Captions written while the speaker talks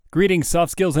Greetings,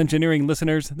 Soft Skills Engineering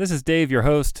listeners. This is Dave, your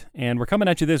host, and we're coming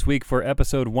at you this week for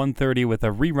episode 130 with a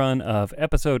rerun of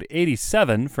episode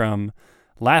 87 from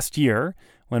last year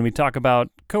when we talk about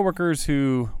coworkers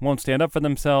who won't stand up for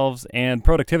themselves and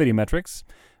productivity metrics.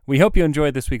 We hope you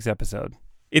enjoyed this week's episode.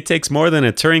 It takes more than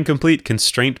a Turing-complete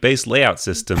constraint-based layout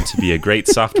system to be a great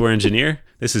software engineer.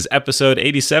 This is episode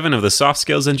 87 of the Soft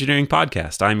Skills Engineering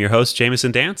Podcast. I'm your host,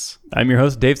 Jamison Dance. I'm your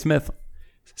host, Dave Smith.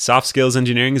 Soft Skills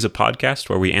Engineering is a podcast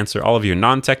where we answer all of your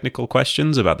non-technical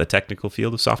questions about the technical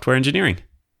field of software engineering.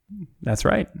 That's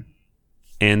right.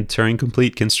 And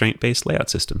Turing-complete constraint-based layout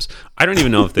systems. I don't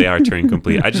even know if they are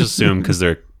Turing-complete. I just assume because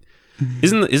they're...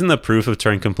 Isn't the proof of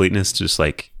Turing-completeness just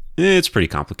like, it's pretty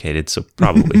complicated, so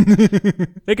probably.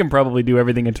 They can probably do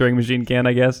everything a Turing machine can,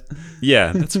 I guess.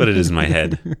 Yeah, that's what it is in my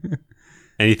head.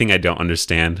 Anything I don't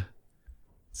understand.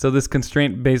 So this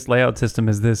constraint-based layout system,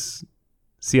 is this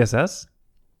CSS?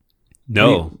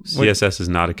 No, CSS is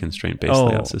not a constraint-based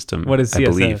layout system. What is CSS? I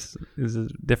believe. Is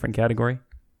it a different category?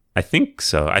 I think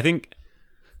so. I think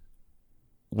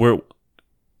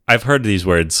I've heard these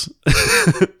words.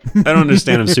 I don't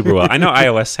understand them super well. I know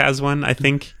iOS has one, I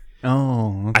think.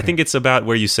 Oh, okay. I think it's about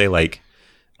where you say, like,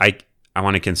 I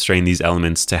want to constrain these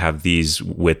elements to have these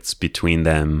widths between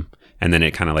them, and then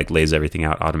it kind of like lays everything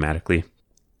out automatically.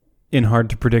 In hard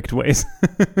to predict ways.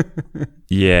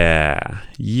 Yeah.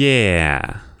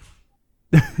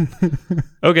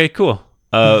 Okay, cool.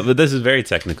 But this is very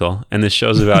technical, and this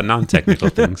show's about non-technical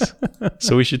things.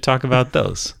 So we should talk about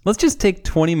those. Let's just take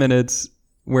 20 minutes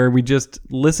where we just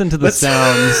listen to the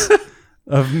sounds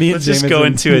of me and Let's Jamison. just go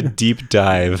into a deep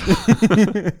dive.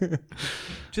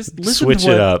 Just listen Switch to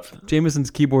what it up.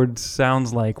 Jamison's keyboard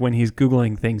sounds like when he's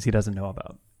Googling things he doesn't know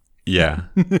about. Yeah.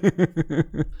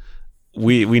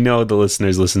 We know the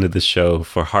listeners listen to this show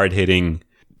for hard-hitting,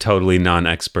 totally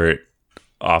non-expert,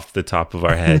 off the top of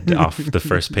our head, off the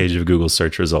first page of Google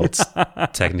search results,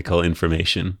 technical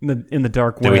information. In the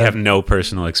dark web. That we have no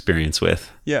personal experience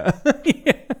with. Yeah.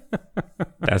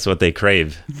 That's what they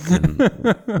crave.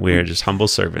 And we're just humble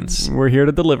servants. We're here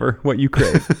to deliver what you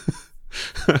crave.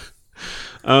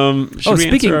 Real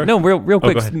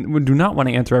quick. We do not want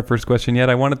to answer our first question yet.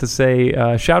 I wanted to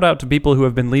say shout out to people who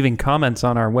have been leaving comments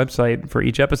on our website for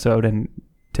each episode and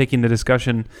taking the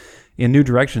discussion in new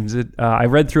directions. I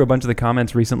read through a bunch of the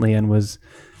comments recently and was,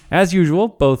 as usual,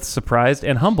 both surprised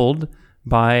and humbled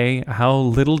by how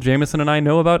little Jamison and I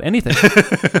know about anything.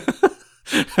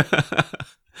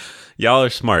 Y'all are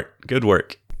smart. Good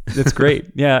work. It's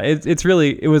great. Yeah,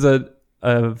 it was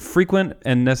a frequent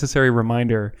and necessary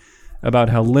reminder about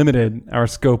how limited our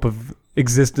scope of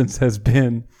existence has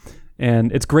been.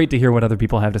 And it's great to hear what other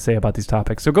people have to say about these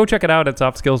topics. So go check it out at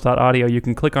softskills.audio. You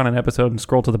can click on an episode and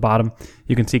scroll to the bottom.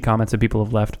 You can see comments that people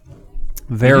have left.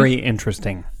 Very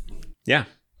interesting. Yeah,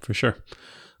 for sure.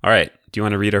 All right. Do you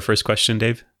want to read our first question,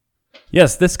 Dave?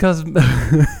 Yes,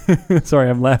 sorry,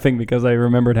 I'm laughing because I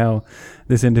remembered how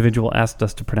this individual asked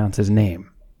us to pronounce his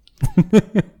name.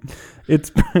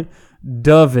 It's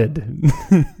David.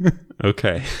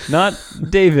 Okay. Not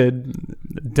David.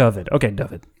 David. Okay,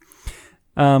 David.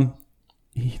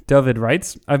 David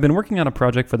writes, I've been working on a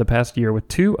project for the past year with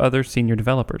two other senior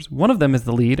developers. One of them is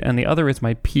the lead and the other is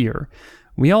my peer.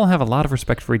 We all have a lot of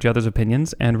respect for each other's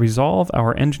opinions and resolve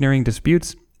our engineering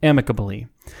disputes amicably.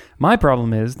 My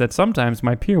problem is that sometimes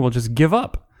my peer will just give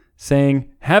up,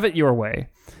 saying, have it your way.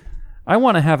 I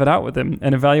want to have it out with him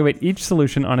and evaluate each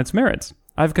solution on its merits.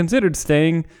 I've considered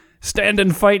stand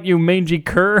and fight, you mangy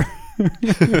cur.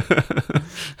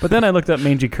 But then I looked up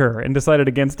mangy cur and decided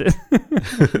against it.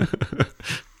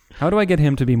 How do I get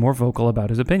him to be more vocal about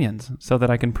his opinions so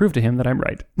that I can prove to him that I'm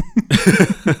right?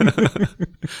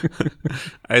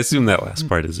 I assume that last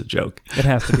part is a joke. It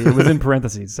has to be. It was in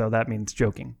parentheses, so that means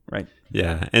joking, right?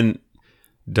 Yeah, and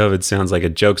David sounds like a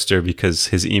jokester because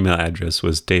his email address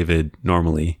was David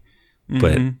normally,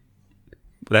 but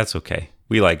that's okay.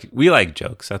 We like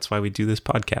jokes. That's why we do this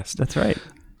podcast. That's right.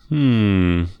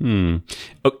 Oh,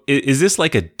 is this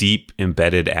like a deep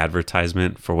embedded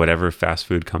advertisement for whatever fast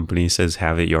food company says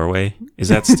have it your way? Is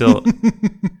that still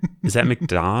is that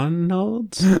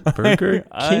McDonald's? Burger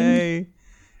King?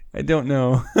 I don't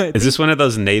know. Is this one of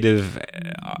those native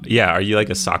are you like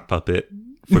a sock puppet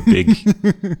for big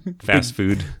fast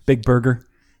food? Big Burger?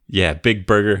 Yeah, Big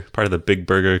Burger, part of the Big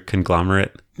Burger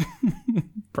conglomerate.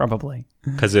 Probably.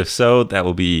 Because if so, that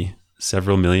will be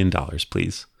several $1 million,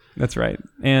 please. That's right.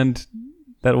 And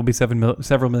that will be several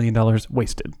 $1 million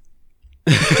wasted.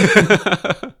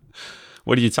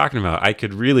 What are you talking about? I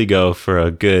could really go for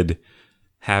a good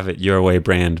have it your way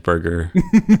brand burger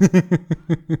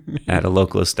at a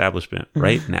local establishment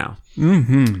right now.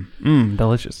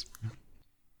 Delicious.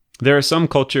 There are some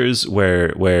cultures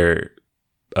where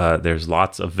there's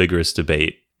lots of vigorous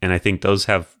debate, and I think those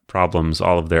have problems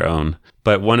all of their own.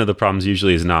 But one of the problems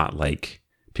usually is not like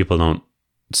people don't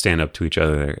stand up to each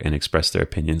other and express their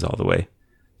opinions all the way.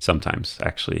 Sometimes,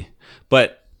 actually.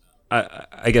 But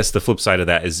I guess the flip side of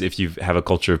that is if you have a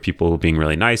culture of people being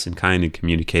really nice and kind and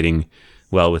communicating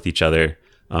well with each other,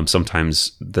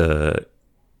 sometimes the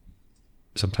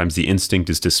instinct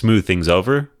is to smooth things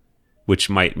over, which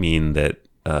might mean that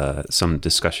some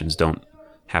discussions don't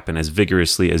happen as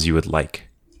vigorously as you would like.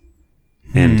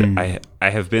 And I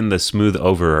have been the smooth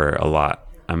overer a lot.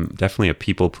 I'm definitely a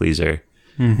people pleaser.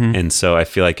 And so I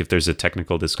feel like if there's a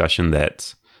technical discussion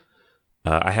that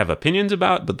I have opinions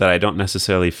about, but that I don't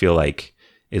necessarily feel like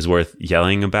is worth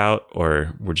yelling about,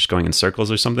 or we're just going in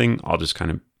circles or something, I'll just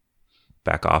kind of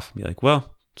back off and be like,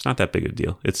 well, it's not that big of a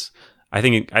deal. I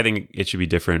think it should be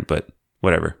different, but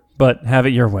whatever. But have it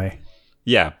your way.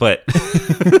 Yeah, but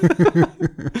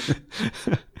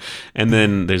and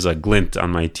then there's a glint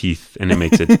on my teeth and it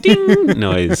makes a ding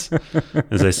noise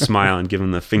as I smile and give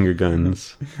him the finger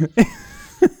guns.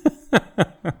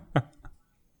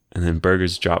 And then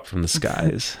burgers drop from the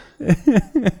skies.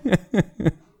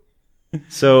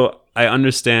 So I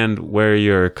understand where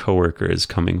your coworker is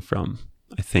coming from,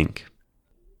 I think.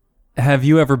 Have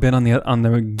you ever been on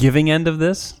the giving end of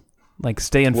this? Like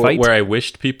stay and fight? Where I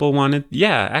wished people wanted?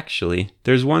 Yeah, actually.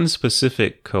 There's one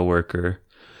specific coworker.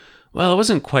 Well, it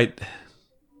wasn't quite...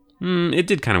 it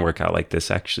did kind of work out like this,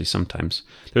 actually, sometimes.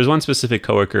 There's one specific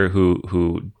coworker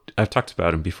who I've talked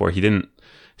about him before. He didn't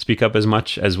speak up as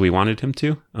much as we wanted him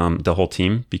to, the whole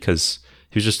team, because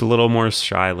he was just a little more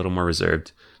shy, a little more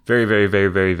reserved. Very, very, very,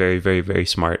 very, very, very, very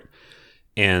smart.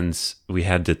 And we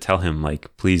had to tell him,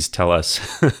 like, please tell us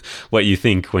what you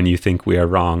think when you think we are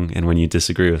wrong and when you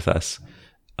disagree with us.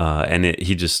 And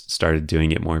he just started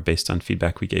doing it more based on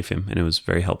feedback we gave him, and it was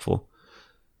very helpful.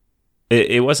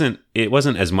 It wasn't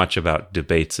as much about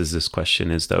debates as this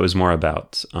question is, though. It was more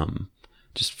about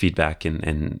just feedback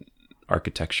and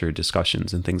architecture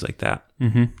discussions and things like that.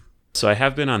 So I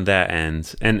have been on that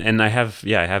end, and I have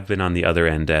been on the other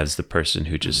end as the person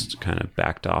who just kind of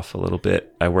backed off a little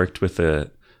bit. I worked with a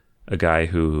guy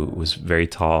who was very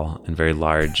tall and very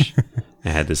large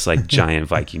and had this like giant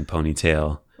Viking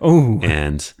ponytail. Oh,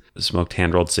 and smoked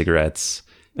hand-rolled cigarettes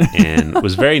and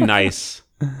was very nice,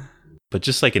 but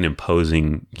just like an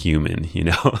imposing human, you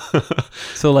know?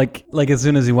 So like as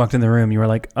soon as he walked in the room, you were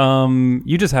like,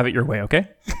 you just have it your way, okay?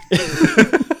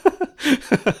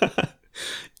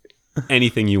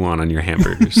 Anything you want on your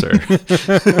hamburger, sir.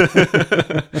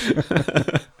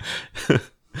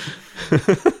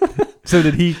 So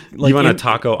did he like... You want a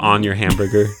taco on your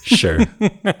hamburger? Sure.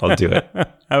 I'll do it.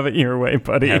 Have it your way,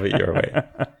 buddy. Have it your way.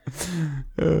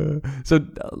 So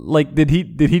like, did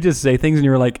he just say things and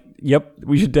you were like, yep,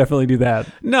 we should definitely do that?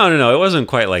 No. It wasn't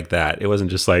quite like that. It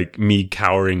wasn't just like me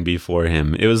cowering before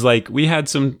him. It was like we had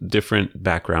some different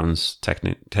backgrounds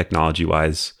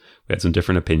technology-wise. We had some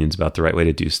different opinions about the right way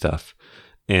to do stuff.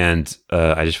 And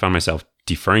I just found myself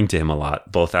deferring to him a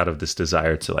lot, both out of this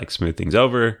desire to like smooth things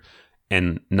over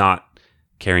and not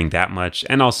caring that much.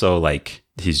 And also like,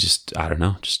 he's just, I don't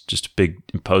know, just a big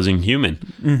imposing human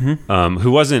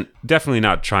who wasn't definitely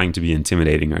not trying to be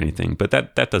intimidating or anything, but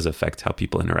that does affect how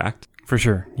people interact. For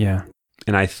sure. Yeah.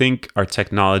 And I think our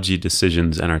technology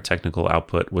decisions and our technical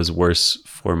output was worse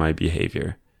for my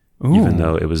behavior, even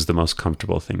though it was the most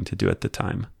comfortable thing to do at the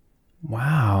time.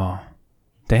 Wow.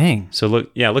 Dang. So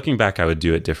looking back, I would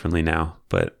do it differently now,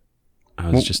 but I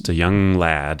was just a young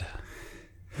lad.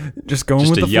 Just going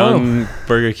with the flow. Just a young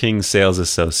Burger King sales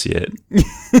associate.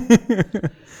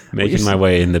 Making my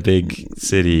way in the big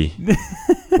city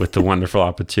with the wonderful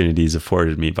opportunities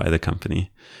afforded me by the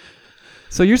company.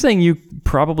 So you're saying you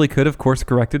probably could have course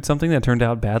corrected something that turned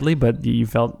out badly, but you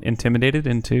felt intimidated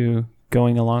into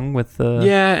going along with the...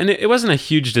 Yeah, and it wasn't a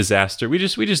huge disaster. We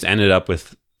just ended up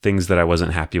with things that I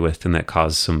wasn't happy with and that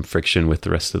caused some friction with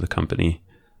the rest of the company.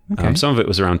 Okay. Some of it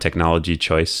was around technology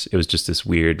choice. It was just this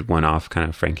weird one-off kind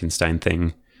of Frankenstein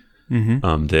thing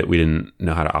that we didn't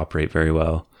know how to operate very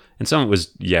well. And some of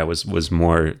it was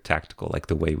more tactical, like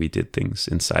the way we did things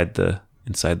inside the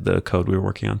code we were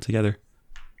working on together.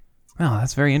 Wow,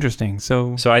 that's very interesting.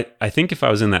 So I think if I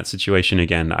was in that situation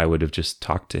again, I would have just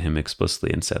talked to him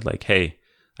explicitly and said like, hey,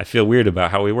 I feel weird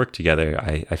about how we work together.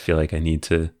 I feel like I need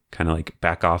to kind of like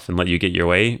back off and let you get your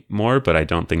way more, but I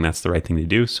don't think that's the right thing to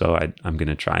do. So I'm going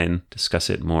to try and discuss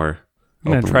it more.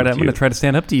 I'm going to try to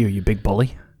stand up to you, you big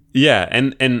bully. Yeah.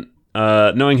 And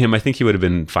knowing him, I think he would have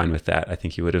been fine with that. I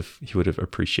think he would have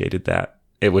appreciated that.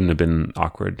 It wouldn't have been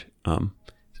awkward.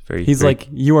 He's like,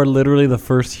 you are literally the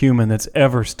first human that's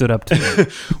ever stood up to me.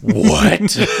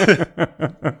 What?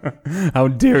 How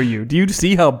dare you? Do you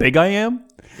see how big I am?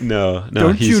 No.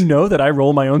 Don't you know that I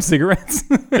roll my own cigarettes?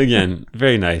 Again,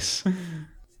 very nice.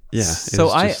 Yeah. So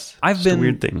I've been a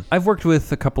weird thing. I've worked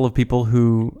with a couple of people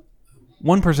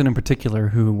one person in particular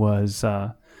who was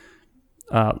the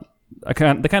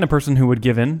kind of person who would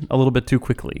give in a little bit too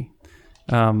quickly.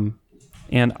 And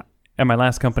at my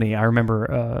last company, I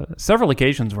remember several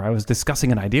occasions where I was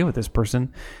discussing an idea with this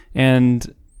person,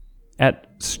 and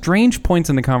at strange points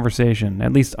in the conversation,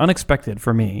 at least unexpected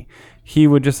for me, he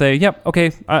would just say, "Yep,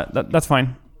 okay, that's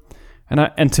fine."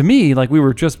 And to me, like, we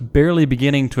were just barely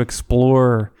beginning to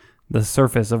explore the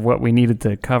surface of what we needed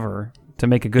to cover to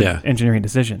make a good engineering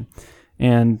decision.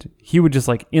 And he would just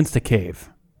like insta-cave,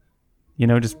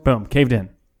 just boom, caved in.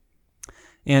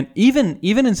 And even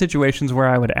in situations where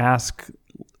I would ask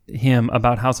him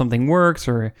about how something works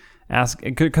or ask,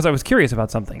 because I was curious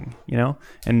about something,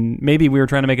 and maybe we were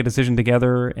trying to make a decision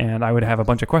together and I would have a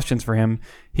bunch of questions for him,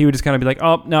 he would just kind of be like,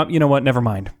 "Oh, no, you know what? Never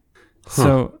mind." Huh.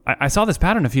 So I saw this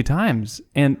pattern a few times.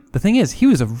 And the thing is, he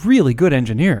was a really good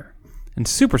engineer and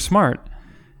super smart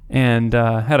and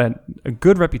had a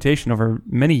good reputation over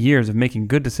many years of making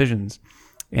good decisions.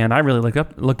 And I really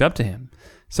looked up to him.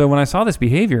 So when I saw this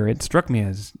behavior, it struck me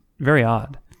as very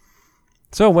odd.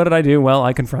 So what did I do? Well,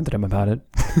 I confronted him about it.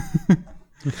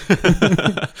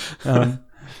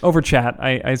 Over chat,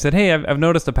 I said, "Hey, I've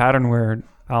noticed a pattern where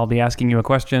I'll be asking you a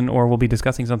question or we'll be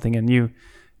discussing something and you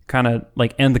kind of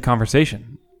like end the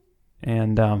conversation.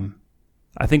 And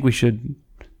I think we should...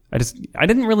 I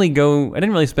didn't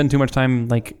really spend too much time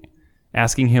like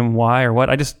asking him why or what.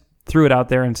 I just threw it out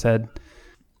there and said,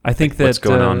 I think that... What's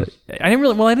going on? I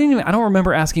don't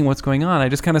remember asking what's going on. I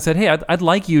just kind of said, "Hey, I'd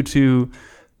like you to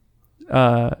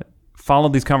follow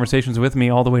these conversations with me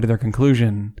all the way to their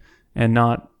conclusion and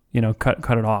not,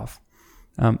 cut it off."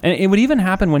 And it would even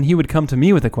happen when he would come to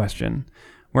me with a question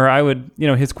where I would,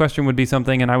 his question would be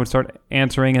something and I would start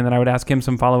answering and then I would ask him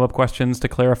some follow-up questions to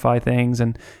clarify things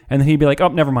and then he'd be like, "Oh,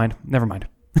 never mind.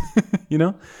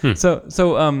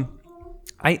 So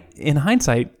in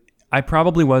hindsight, I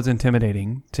probably was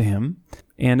intimidating to him,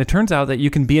 and it turns out that you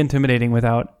can be intimidating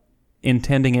without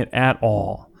intending it at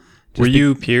all. Were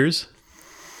you peers?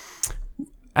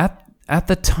 At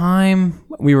the time,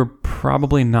 we were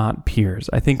probably not peers.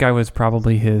 I think I was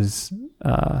probably his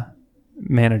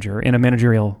manager in a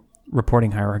managerial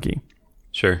reporting hierarchy.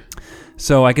 Sure.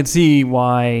 So I could see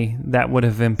why that would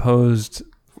have imposed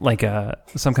like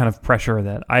some kind of pressure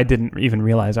that I didn't even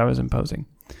realize I was imposing.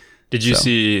 Did you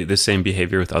see the same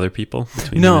behavior with other people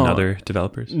between you and other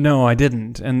developers? No, I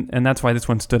didn't. And that's why this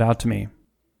one stood out to me.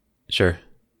 Sure.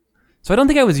 So I don't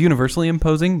think I was universally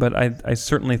imposing, but I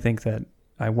certainly think that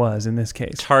I was in this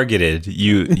case. Targeted.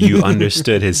 You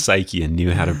understood his psyche and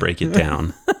knew how to break it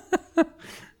down.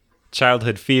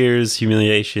 Childhood fears,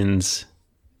 humiliations.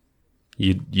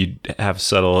 You'd have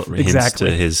subtle hints to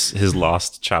his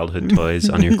lost childhood toys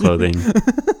on your clothing.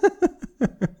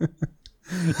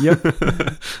 Yep.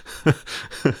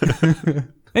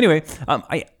 Anyway,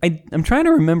 I'm trying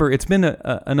to remember. It's been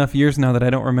enough years now that I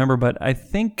don't remember, but I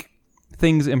think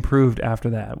things improved after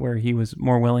that, where he was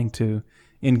more willing to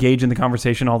engage in the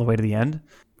conversation all the way to the end.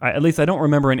 At least I don't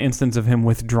remember an instance of him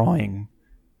withdrawing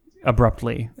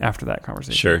abruptly after that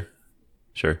conversation.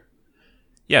 Sure.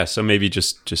 Yeah, so maybe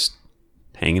just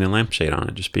hanging a lampshade on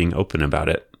it, just being open about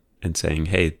it and saying,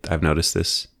 "Hey, I've noticed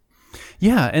this."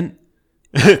 Yeah, and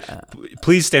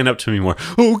please stand up to me more.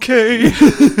 Okay.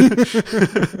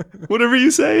 Whatever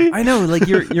you say. I know, like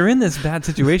you're in this bad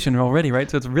situation already, right?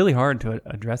 So it's really hard to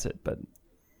address it, but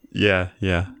yeah.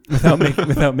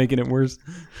 without making it worse.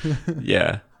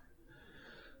 Yeah.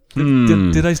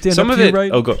 Did I stand up to you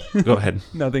right? Oh, go ahead.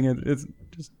 Nothing. It's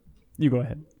just you go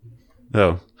ahead.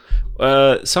 Oh,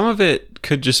 some of it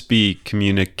could just be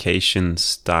communication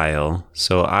style.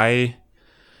 So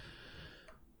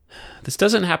this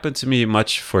doesn't happen to me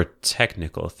much for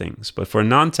technical things, but for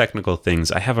non-technical things,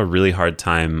 I have a really hard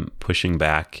time pushing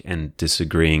back and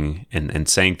disagreeing and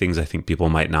saying things I think people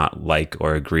might not like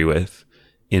or agree with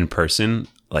in person,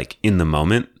 like in the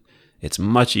moment. It's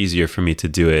much easier for me to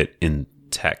do it in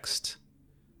text,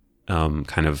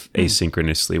 kind of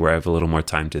asynchronously, where I have a little more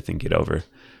time to think it over.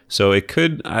 So it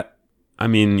could, I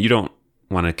mean, you don't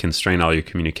want to constrain all your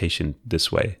communication this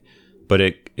way, but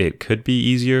it could be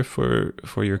easier for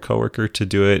your coworker to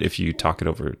do it if you talk it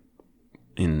over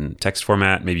in text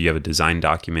format. Maybe you have a design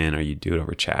document or you do it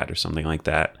over chat or something like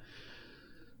that.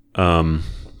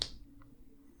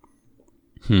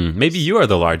 Maybe you are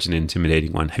the large and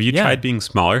intimidating one. Have you tried being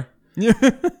smaller?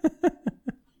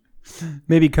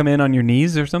 Maybe come in on your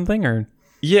knees or something, or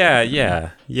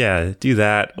Yeah. Do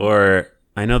that. Or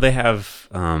I know they have,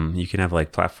 you can have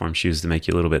like platform shoes to make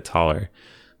you a little bit taller.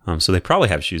 So they probably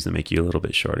have shoes that make you a little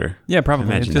bit shorter. Yeah, probably. I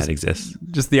imagine that exists.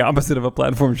 Just the opposite of a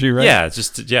platform shoe, right? Yeah,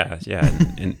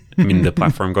 and I mean, the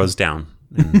platform goes down,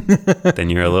 and then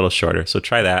you're a little shorter. So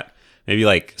try that. Maybe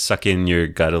like suck in your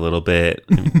gut a little bit.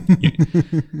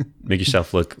 Make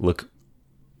yourself look.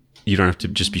 You don't have to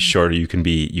just be shorter. You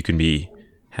can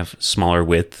have smaller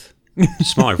width,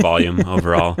 smaller volume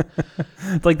overall.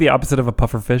 It's like the opposite of a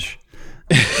puffer fish.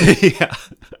 Yeah.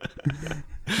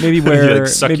 Maybe wear you like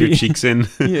suck your cheeks in.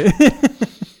 Yeah.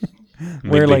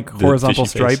 Wear like horizontal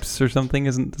stripes face. or something.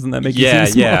 Doesn't that make you seem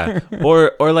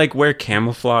smaller? Or like wear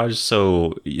camouflage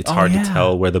so it's hard to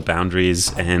tell where the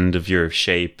boundaries end of your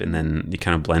shape, and then you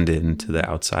kind of blend it into the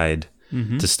outside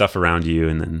to stuff around you,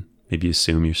 and then maybe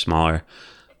assume you're smaller.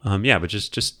 But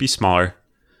just be smaller.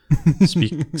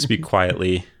 Speak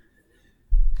quietly.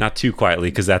 Not too quietly,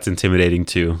 because that's intimidating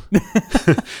too.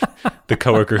 The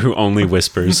coworker who only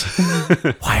whispers.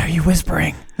 Why are you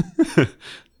whispering?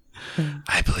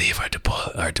 I believe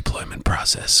our deployment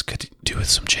process could do with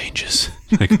some changes.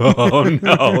 Like, oh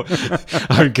no,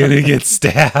 I'm gonna get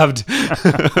stabbed.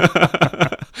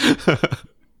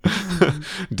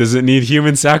 Does it need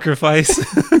human sacrifice?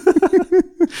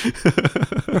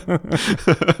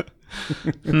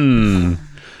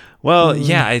 Well,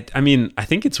 yeah, I mean, I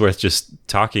think it's worth just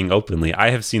talking openly. I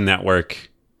have seen that work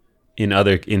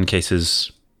in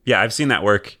cases. Yeah, I've seen that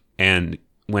work, and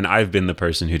when I've been the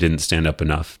person who didn't stand up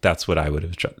enough, that's what I would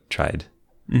have tried.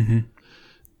 Mm-hmm.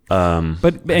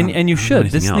 And you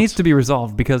should. This needs to be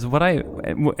resolved, because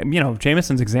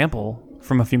Jamison's example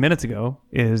from a few minutes ago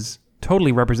is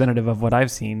totally representative of what I've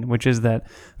seen, which is that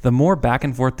the more back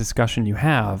and forth discussion you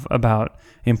have about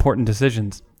important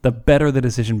decisions, the better the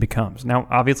decision becomes. Now,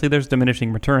 obviously, there's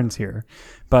diminishing returns here,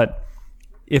 but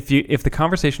if the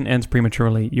conversation ends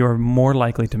prematurely, you're more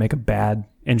likely to make a bad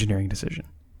engineering decision.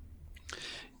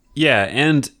 Yeah,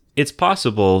 and it's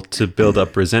possible to build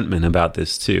up resentment about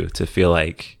this too, to feel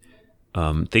like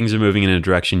things are moving in a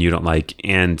direction you don't like,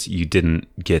 and you didn't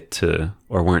get to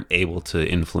or weren't able to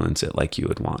influence it like you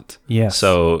would want. Yes.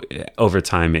 So over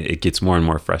time, it gets more and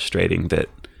more frustrating that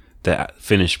the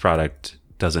finished product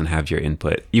doesn't have your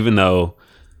input, even though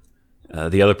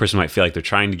the other person might feel like they're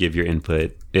trying to give your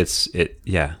input.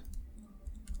 Yeah.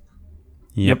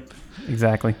 Yep.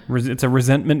 Exactly. It's a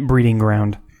resentment breeding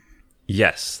ground.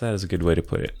 Yes, that is a good way to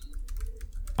put it.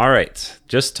 All right,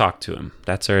 just talk to him.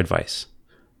 That's our advice.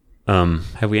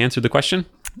 Have we answered the question?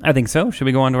 I think so. Should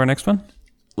we go on to our next one?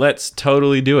 Let's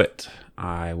totally do it.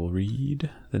 I will read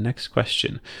the next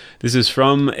question. This is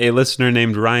from a listener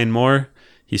named Ryan Moore.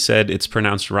 He said it's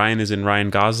pronounced Ryan as in Ryan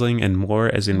Gosling and Moore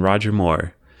as in Roger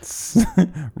Moore.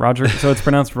 Roger. So it's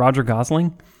pronounced Roger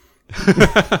Gosling?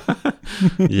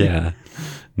 Yeah.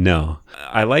 No.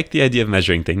 I like the idea of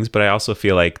measuring things, but I also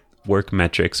feel like work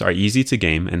metrics are easy to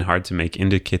game and hard to make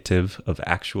indicative of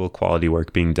actual quality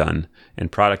work being done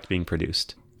and product being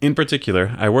produced. In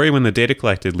particular, I worry when the data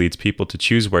collected leads people to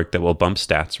choose work that will bump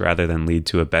stats rather than lead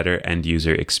to a better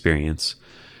end-user experience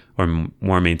or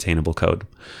more maintainable code.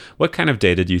 What kind of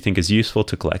data do you think is useful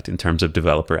to collect in terms of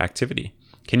developer activity?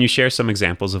 Can you share some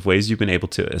examples of ways you've been able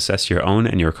to assess your own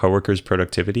and your coworkers'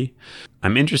 productivity?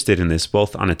 I'm interested in this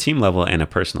both on a team level and a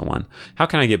personal one. How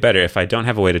can I get better if I don't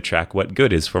have a way to track what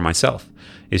good is for myself?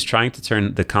 Is trying to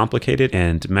turn the complicated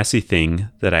and messy thing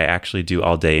that I actually do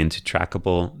all day into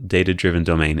trackable, data-driven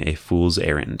domain a fool's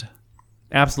errand?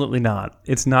 Absolutely not.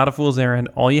 It's not a fool's errand.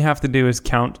 All you have to do is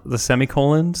count the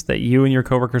semicolons that you and your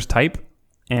coworkers type,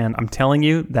 and I'm telling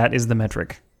you, that is the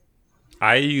metric.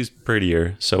 I use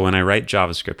Prettier, so when I write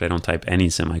JavaScript, I don't type any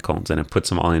semicolons, and it puts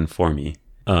them all in for me.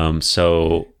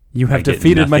 So you have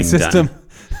defeated my system.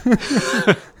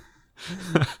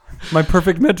 My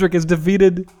perfect metric is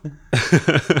defeated.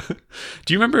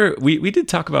 Do you remember we did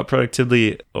talk about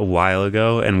productivity a while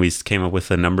ago, and we came up with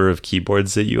a number of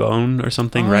keyboards that you own or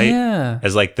something, right? Yeah.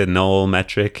 As like the null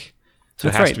metric. So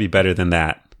it has to be better than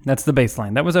that. That's the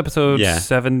baseline. That was episode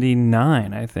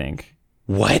 79, I think.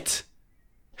 What?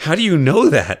 How do you know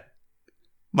that?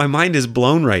 My mind is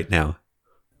blown right now.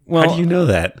 Well, how do you know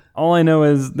that? All I know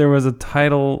is there was a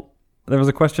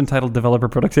question titled Developer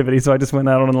Productivity, so I just went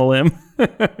out on a limb.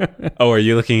 Oh, are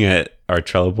you looking at our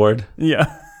Trello board?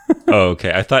 Yeah. Oh,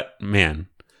 okay. I thought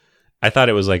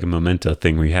it was like a memento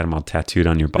thing where you had them all tattooed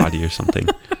on your body or something.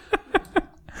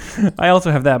 I also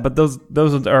have that, but those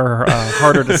are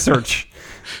harder to search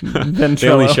than Trello. They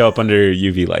only show up under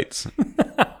UV lights.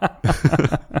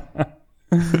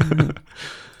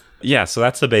 Yeah, so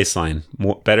that's the baseline.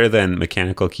 Better than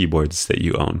mechanical keyboards that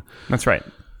you own. That's right.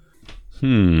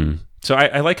 So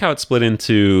I like how it's split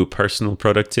into personal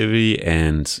productivity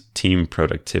and team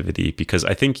productivity, because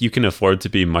I think you can afford to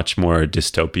be much more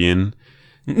dystopian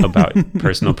about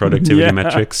personal productivity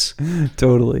metrics.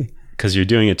 Totally. Because you're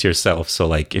doing it to yourself. So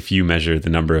like if you measure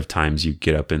the number of times you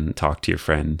get up and talk to your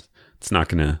friend, it's not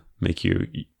going to make you,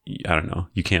 I don't know,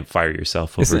 you can't fire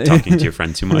yourself over talking to your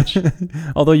friend too much.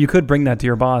 Although you could bring that to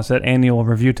your boss at annual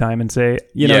review time and say,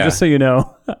 just so you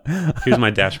know. Here's my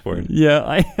dashboard.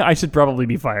 Yeah, I should probably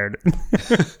be fired.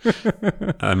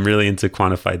 I'm really into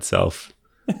quantified self.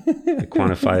 I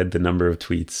quantified the number of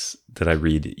tweets that I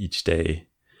read each day.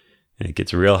 And it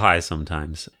gets real high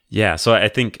sometimes. Yeah, so I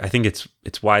think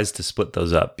it's wise to split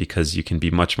those up, because you can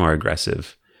be much more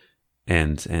aggressive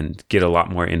and get a lot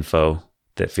more info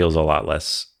that feels a lot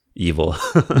less evil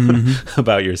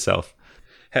about yourself.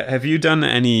 Have you done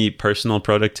any personal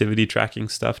productivity tracking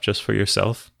stuff just for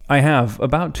yourself? I have.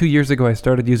 About 2 years ago, I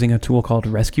started using a tool called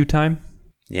Rescue Time.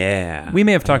 Yeah. We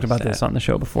may have talked about this on the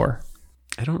show before.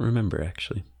 I don't remember,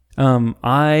 actually.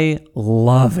 I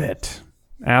love it.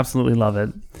 Absolutely love it.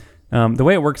 The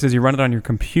way it works is you run it on your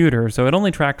computer, so it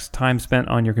only tracks time spent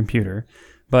on your computer,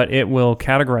 but it will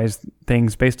categorize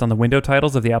things based on the window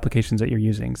titles of the applications that you're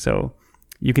using. So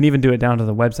you can even do it down to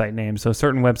the website name. So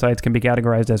certain websites can be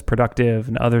categorized as productive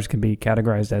and others can be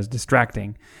categorized as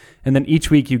distracting. And then each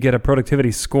week you get a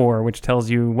productivity score, which tells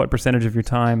you what percentage of your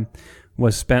time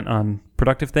was spent on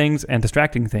productive things and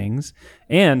distracting things,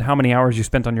 and how many hours you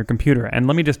spent on your computer. And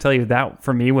let me just tell you, that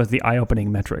for me was the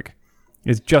eye-opening metric.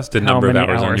 Is just the number of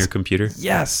hours on your computer?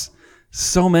 Yes.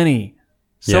 So many.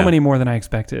 So many more than I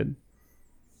expected.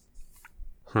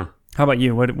 Huh. How about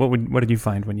you? What did you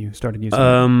find when you started using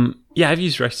it? Yeah, I've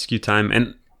used Rescue Time,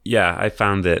 and yeah, I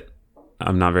found that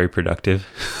I'm not very productive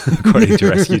according to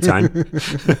Rescue Time.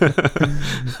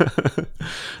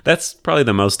 That's probably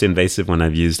the most invasive one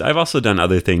I've used. I've also done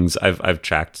other things. I've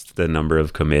tracked the number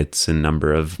of commits and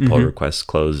number of pull requests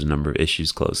closed and number of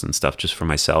issues closed and stuff just for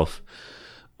myself.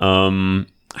 I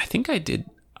think I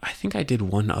did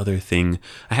one other thing.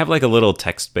 I have like a little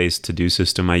text-based to-do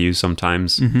system I use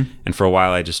sometimes. And for a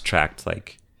while I just tracked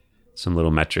like some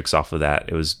little metrics off of that.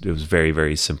 It was very,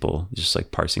 very simple. Just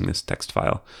like parsing this text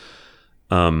file.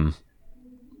 I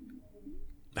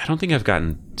don't think I've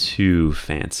gotten too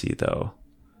fancy though.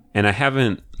 And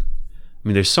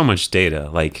there's so much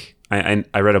data. Like I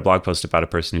read a blog post about a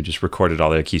person who just recorded all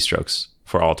their keystrokes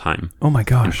for all time. Oh my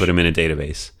gosh. And put them in a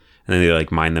database. And then they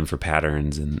like mine them for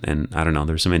patterns and I don't know.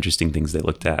 There's some interesting things they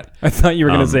looked at. I thought you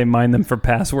were going to say mine them for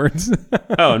passwords.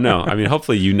 Oh no! I mean,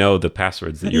 hopefully you know the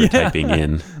passwords that you're typing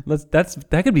in.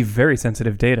 That could be very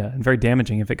sensitive data and very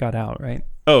damaging if it got out, right?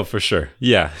 Oh, for sure.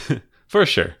 Yeah, for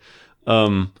sure.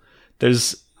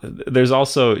 There's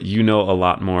also a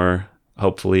lot more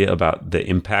hopefully about the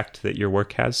impact that your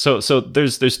work has. So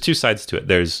there's two sides to it.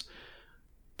 There's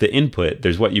the input,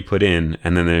 there's what you put in,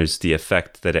 and then there's the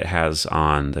effect that it has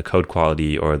on the code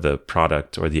quality or the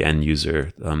product or the end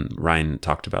user. Ryan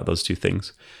talked about those two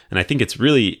things. And I think it's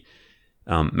really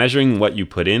measuring what you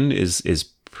put in is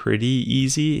pretty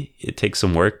easy. It takes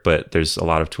some work, but there's a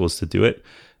lot of tools to do it.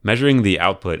 Measuring the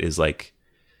output is like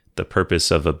the purpose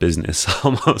of a business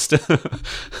almost.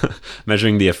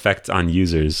 Measuring the effect on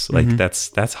users, like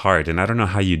that's hard. And I don't know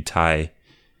how you'd tie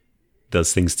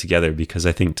those things together, because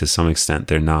I think to some extent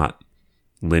they're not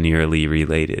linearly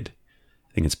related.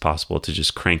 I think it's possible to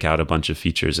just crank out a bunch of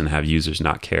features and have users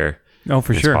not care. Oh,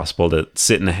 for sure. It's possible to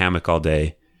sit in a hammock all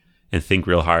day and think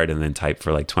real hard and then type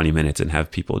for like 20 minutes and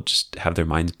have people just have their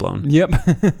minds blown. Yep.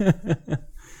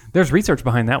 There's research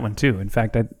behind that one too. In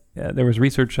fact, there was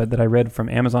research that I read from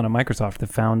Amazon and Microsoft that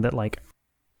found that like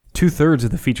 2/3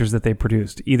 of the features that they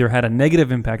produced either had a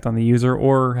negative impact on the user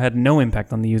or had no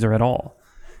impact on the user at all.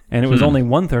 And it was only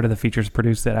 1/3 of the features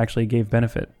produced that actually gave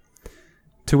benefit.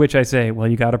 To which I say, well,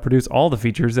 you got to produce all the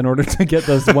features in order to get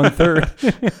those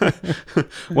 1/3.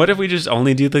 What if we just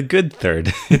only do the good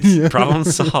third? It's problem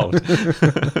solved.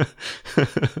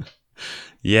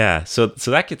 Yeah. So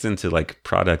that gets into like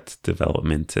product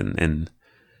development and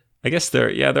I guess there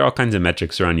are all kinds of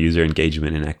metrics around user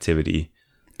engagement and activity.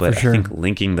 But I think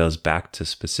linking those back to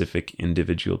specific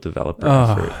individual developer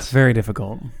efforts. It's very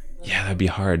difficult. Yeah, that'd be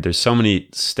hard. There's so many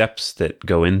steps that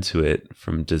go into it,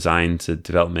 from design to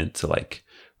development to like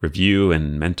review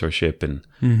and mentorship, and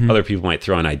other people might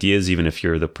throw in ideas, even if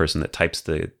you're the person that types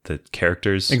the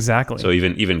characters. Exactly. So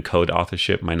even code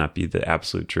authorship might not be the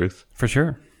absolute truth. For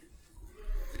sure.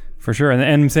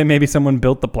 And say maybe someone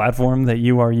built the platform that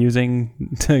you are using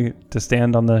to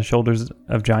stand on the shoulders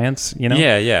of giants, you know?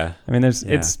 Yeah. I mean,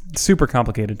 it's super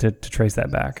complicated to trace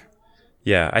that back.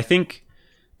 Yeah, I think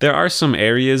There are some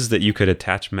areas that you could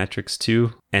attach metrics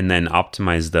to and then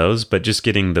optimize those, but just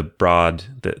getting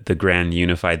the grand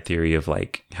unified theory of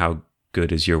like how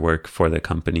good is your work for the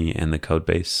company and the code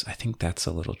base, I think that's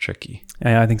a little tricky.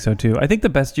 Yeah, I think so too. I think the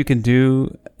best you can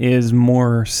do is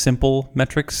more simple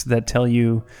metrics that tell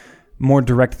you more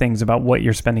direct things about what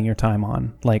you're spending your time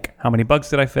on, like how many bugs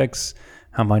did I fix,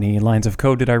 how many lines of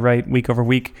code did I write week over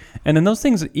week. And then those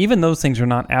things, even those things are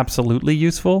not absolutely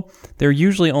useful. They're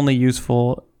usually only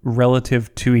useful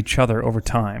relative to each other over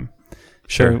time.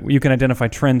 Sure. So you can identify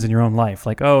trends in your own life.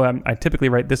 Like, I typically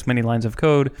write this many lines of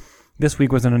code. This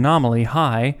week was an anomaly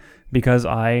high because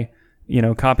I,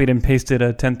 copied and pasted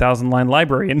a 10,000 line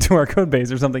library into our code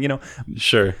base or something,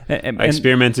 Sure. I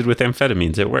experimented with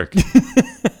amphetamines at work.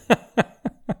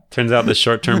 Turns out the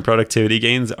short-term productivity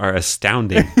gains are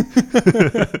astounding.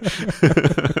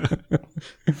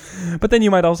 But then you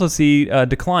might also see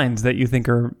declines that you think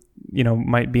are,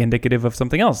 might be indicative of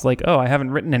something else. Like, I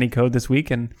haven't written any code this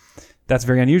week, and that's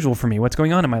very unusual for me. What's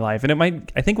going on in my life? And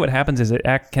I think what happens is it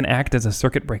can act as a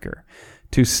circuit breaker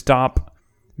to stop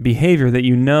behavior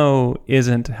that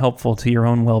isn't helpful to your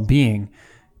own well-being.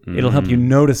 It'll help you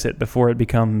notice it before it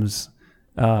becomes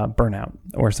burnout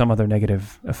or some other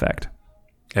negative effect.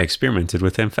 I experimented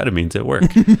with amphetamines at work.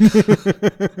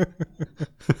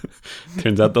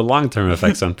 Turns out the long-term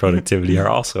effects on productivity are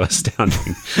also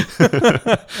astounding.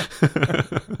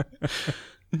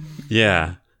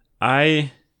 Yeah.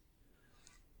 I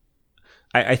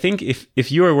think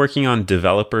if you are working on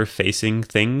developer-facing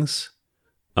things,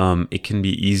 it can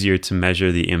be easier to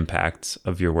measure the impact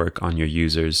of your work on your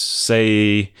users.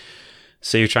 Say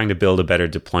you're trying to build a better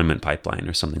deployment pipeline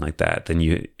or something like that, then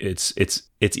it's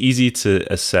easy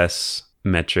to assess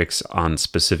metrics on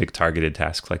specific targeted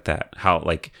tasks like that. How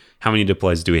many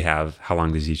deploys do we have? How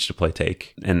long does each deploy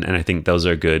take? And I think those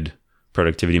are good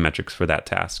productivity metrics for that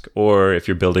task. Or if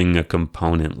you're building a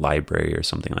component library or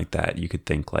something like that, you could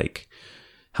think like,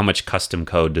 how much custom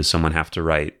code does someone have to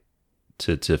write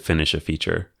to finish a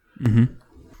feature?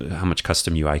 Mm-hmm. How much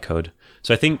custom UI code?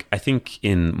 So I think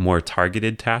in more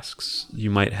targeted tasks,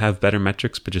 you might have better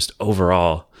metrics, but just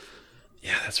overall,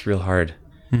 yeah, that's real hard.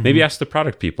 Mm-hmm. Maybe ask the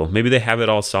product people. Maybe they have it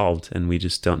all solved and we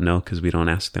just don't know because we don't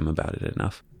ask them about it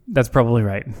enough. That's probably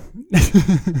right.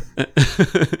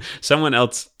 Someone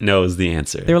else knows the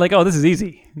answer. They were like, this is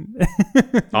easy.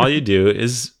 All you do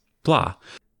is blah.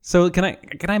 So can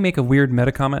I make a weird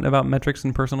meta comment about metrics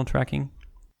and personal tracking?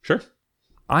 Sure.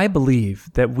 I believe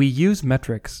that we use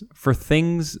metrics for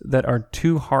things that are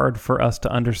too hard for us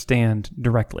to understand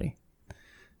directly.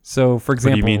 So, for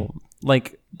example, what do you mean?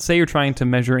 Like, say you're trying to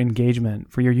measure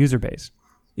engagement for your user base.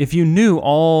 If you knew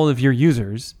all of your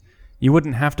users, you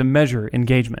wouldn't have to measure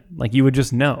engagement. Like, you would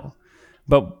just know.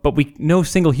 But no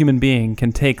single human being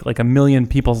can take like 1 million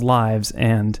people's lives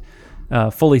and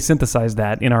fully synthesize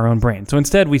that in our own brain. So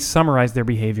instead, we summarize their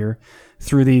behavior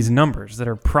through these numbers that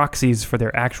are proxies for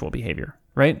their actual behavior,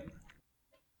 right?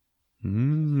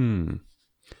 So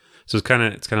it's kind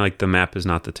of like the map is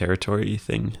not the territory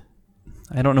thing.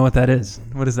 I don't know what that is.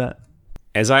 What is that?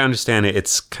 As I understand it,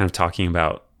 it's kind of talking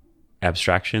about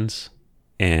abstractions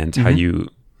and how you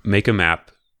make a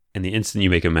map, and the instant you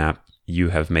make a map, you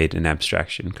have made an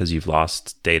abstraction because you've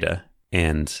lost data.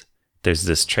 And there's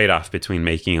this trade-off between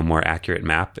making a more accurate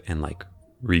map and like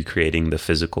recreating the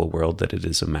physical world that it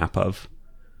is a map of.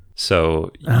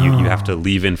 So you have to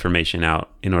leave information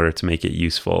out in order to make it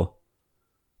useful,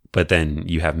 but then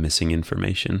you have missing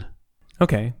information.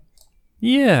 Okay.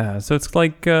 Yeah. So it's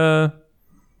like, like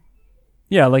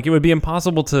it would be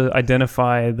impossible to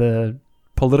identify the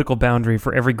political boundary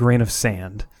for every grain of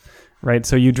sand, right?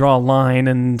 So you draw a line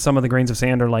and some of the grains of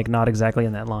sand are like not exactly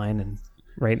in that line. And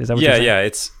right. Is that what you're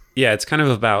saying? It's kind of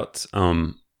about,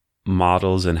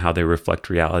 models and how they reflect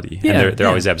reality. And they're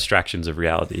always abstractions of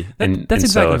reality. And exactly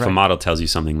so if right. a model tells you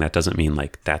something, that doesn't mean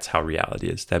like that's how reality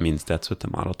is. That means that's what the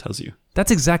model tells you.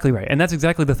 That's exactly right. And that's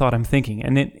exactly the thought I'm thinking.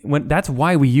 And that's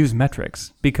why we use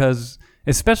metrics, because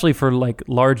especially for like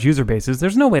large user bases,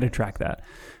 there's no way to track that.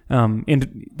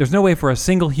 And there's no way for a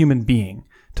single human being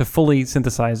to fully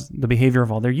synthesize the behavior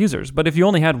of all their users. But if you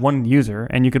only had one user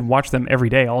and you could watch them every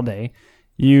day, all day,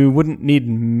 you wouldn't need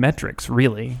metrics,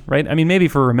 really, right? I mean, maybe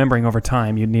for remembering over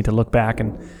time, you'd need to look back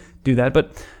and do that.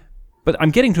 But I'm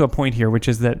getting to a point here, which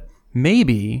is that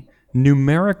maybe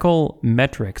numerical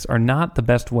metrics are not the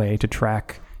best way to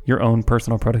track your own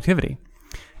personal productivity.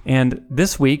 And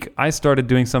this week, I started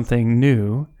doing something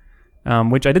new,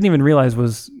 which I didn't even realize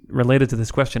was related to this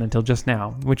question until just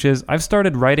now, which is I've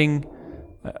started writing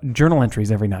journal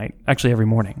entries every night, actually every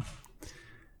morning.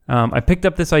 I picked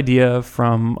up this idea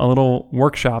from a little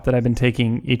workshop that I've been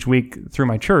taking each week through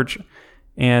my church,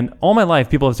 And all my life,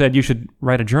 people have said you should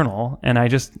write a journal, and I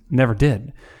just never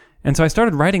did. And so I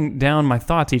started writing down my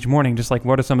thoughts each morning, just like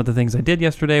what are some of the things I did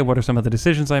yesterday? What are some of the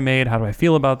decisions I made? How do I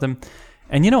feel about them?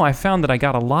 And, I found that I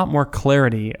got a lot more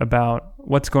clarity about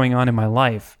what's going on in my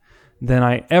life than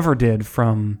I ever did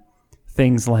from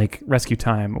things like rescue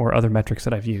time or other metrics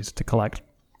that I've used to collect.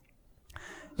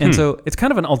 And so it's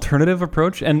kind of an alternative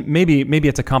approach, and maybe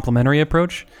it's a complementary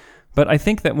approach, but I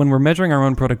think that when we're measuring our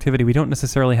own productivity, we don't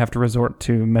necessarily have to resort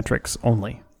to metrics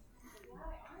only.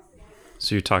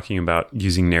 So you're talking about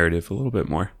using narrative a little bit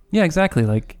more. Yeah, exactly.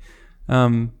 Like,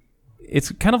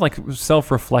 it's kind of like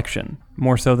self-reflection,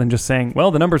 more so than just saying,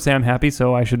 well, the numbers say I'm happy,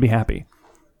 so I should be happy.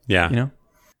 Yeah.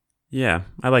 Yeah,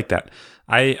 I like that.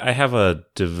 I have a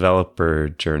developer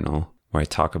journal where I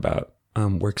talk about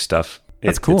work stuff.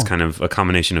 That's cool. It's kind of a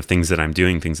combination of things that I'm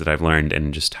doing, things that I've learned,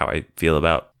 and just how I feel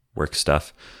about work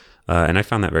stuff. And I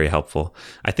found that very helpful.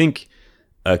 I think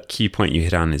a key point you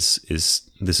hit on is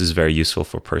this is very useful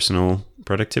for personal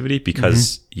productivity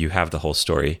because you have the whole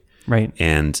story. Right.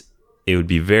 And it would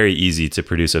be very easy to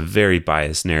produce a very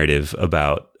biased narrative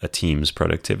about a team's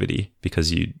productivity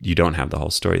because you don't have the whole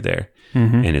story there.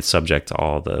 And it's subject to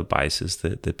all the biases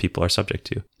that people are subject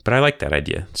to. But I like that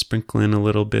idea. Sprinkle in a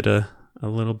little bit of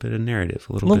narrative,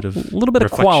 a little bit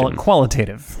of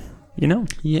qualitative,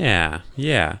 Yeah.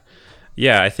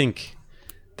 I think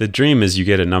the dream is you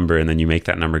get a number and then you make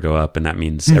that number go up, and that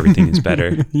means everything is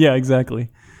better. Yeah, exactly.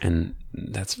 And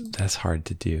that's hard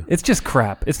to do. It's just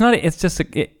crap. It's not. It's just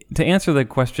to answer the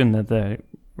question that the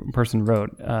person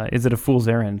wrote. Is it a fool's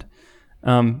errand?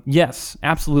 Yes,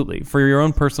 absolutely. For your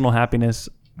own personal happiness,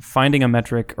 finding a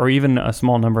metric or even a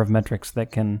small number of metrics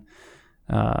that can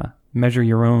measure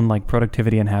your own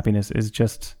productivity and happiness is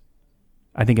just.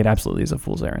 I think it absolutely is a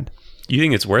fool's errand. You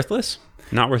think it's worthless?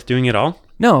 Not worth doing at all?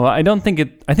 No, I don't think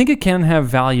it. I think it can have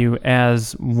value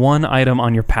as one item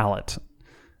on your palette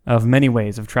of many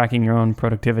ways of tracking your own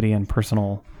productivity and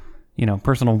personal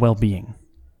well-being.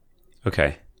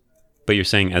 Okay, but you're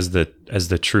saying as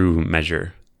the true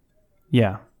measure.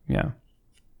 Yeah.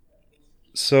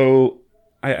 So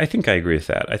I think I agree with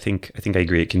that. I think I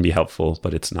agree it can be helpful,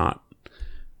 but it's not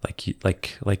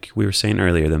like we were saying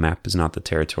earlier. The map is not the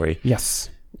territory. Yes.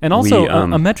 And also,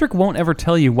 a metric won't ever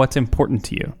tell you what's important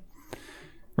to you,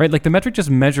 right? Like the metric just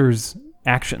measures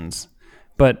actions,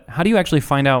 but how do you actually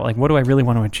find out, what do I really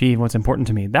want to achieve? What's important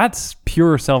to me? That's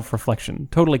pure self-reflection,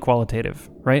 totally qualitative,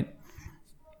 right?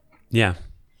 Yeah,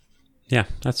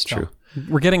 that's true. So,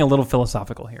 we're getting a little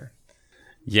philosophical here.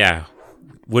 Yeah,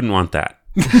 wouldn't want that.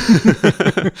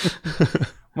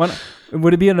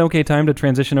 Would it be an okay time to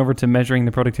transition over to measuring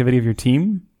the productivity of your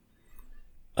team?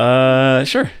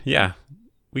 Sure, yeah.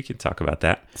 We could talk about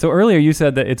that. So earlier you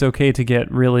said that it's okay to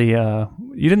get really,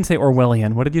 you didn't say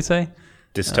Orwellian. What did you say?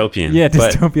 Dystopian. Yeah,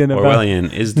 dystopian. But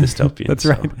Orwellian is dystopian. That's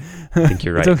right. I think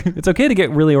you're right. It's okay to get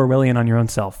really Orwellian on your own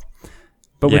self.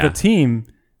 But with a team,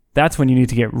 that's when you need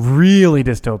to get really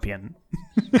dystopian.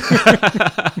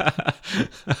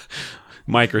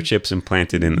 Microchips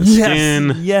implanted in the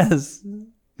skin. Yes.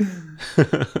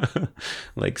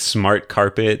 Like smart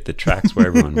carpet that tracks where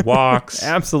everyone walks.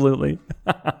 Absolutely.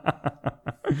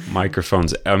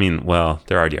 Microphones. I mean, well,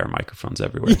 there already are microphones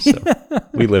everywhere, so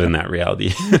we live in that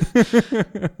reality.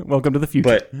 Welcome to the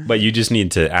future. But you just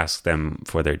need to ask them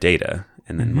for their data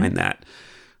and then mine that.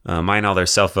 Mine all their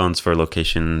cell phones for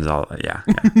locations. Yeah.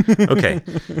 Okay,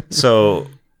 so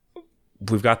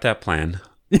we've got that plan.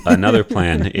 Another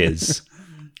plan is,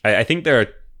 I think there are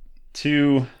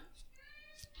two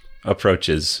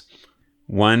approaches.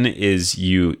 One is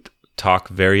you talk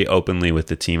very openly with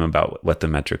the team about what the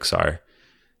metrics are,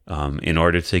 in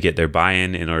order to get their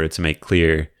buy-in, in order to make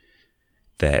clear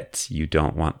that you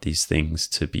don't want these things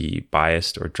to be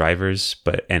biased or drivers,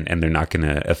 but and they're not going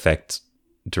to affect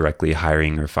directly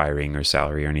hiring or firing or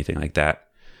salary or anything like that.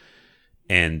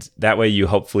 And that way you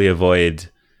hopefully avoid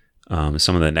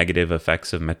some of the negative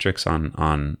effects of metrics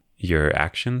on your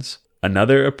actions.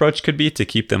 Another approach could be to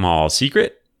keep them all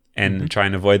secret and try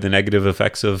and avoid the negative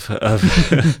effects of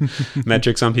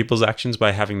metrics on people's actions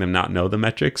by having them not know the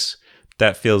metrics.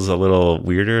 That feels a little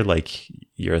weirder, like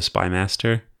you're a spy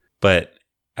master. But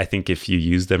I think if you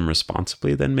use them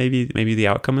responsibly, then maybe the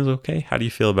outcome is okay. How do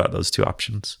you feel about those two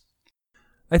options?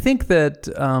 I think that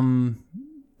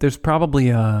there's probably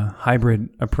a hybrid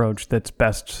approach that's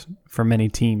best for many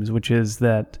teams, which is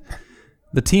that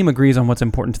the team agrees on what's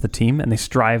important to the team and they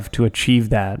strive to achieve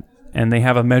that, and they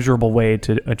have a measurable way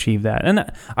to achieve that.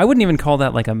 And I wouldn't even call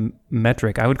that like a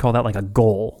metric. I would call that like a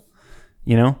goal,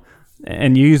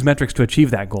 and you use metrics to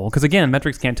achieve that goal. Because again,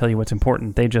 metrics can't tell you what's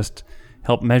important. They just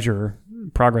help measure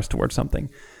progress towards something.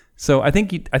 So I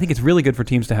think it's really good for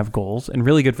teams to have goals, and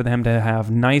really good for them to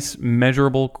have nice,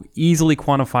 measurable, easily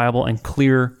quantifiable, and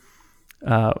clear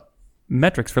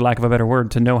metrics, for lack of a better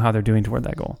word, to know how they're doing toward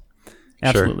that goal.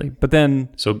 Absolutely. Sure. But then...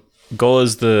 So goal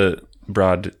is the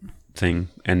broad thing,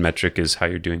 and metric is how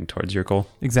you're doing towards your goal.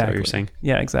 Exactly. Is that what you're saying?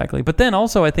 Yeah, exactly. But then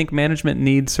also I think management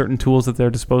needs certain tools at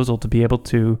their disposal to be able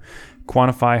to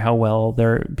quantify how well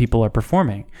their people are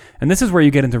performing. And this is where you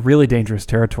get into really dangerous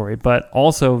territory, but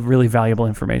also really valuable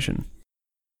information.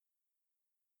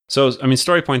 So, I mean,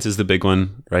 story points is the big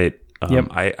one, right? Yep.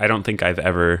 I don't think I've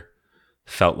ever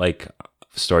felt like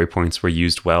story points were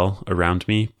used well around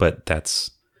me, but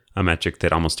that's a metric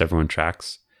that almost everyone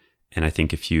tracks. And I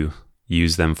think if you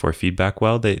use them for feedback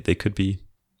well, they could be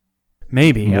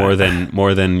maybe more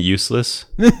than useless.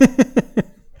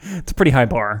 It's a pretty high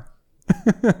bar.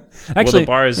 Actually, the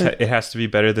bar is it has to be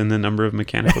better than the number of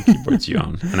mechanical keyboards you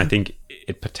own, and I think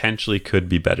it potentially could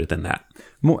be better than that.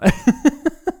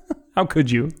 How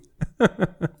could you?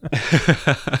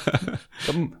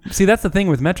 See, that's the thing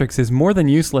with metrics, is more than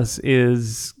useless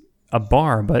is a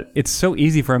bar, but it's so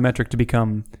easy for a metric to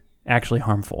become actually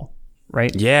harmful,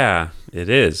 right? Yeah, it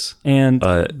is. And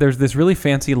there's this really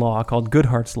fancy law called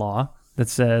Goodhart's law that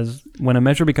says when a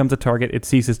measure becomes a target, it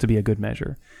ceases to be a good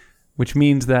measure, which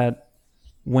means that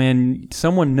when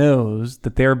someone knows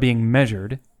that they're being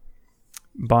measured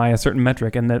by a certain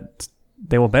metric and that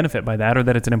they will benefit by that, or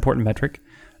that it's an important metric,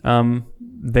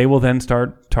 they will then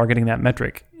start targeting that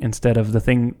metric instead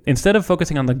of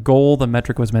focusing on the goal the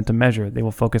metric was meant to measure. They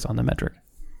will focus on the metric.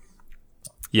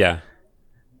 Yeah.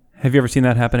 Have you ever seen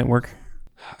that happen at work?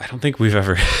 I don't think we've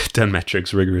ever done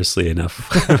metrics rigorously enough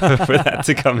for that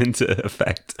to come into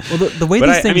effect. Well, the way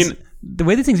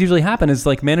these things usually happen is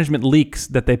like management leaks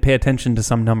that they pay attention to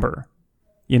some number,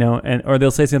 or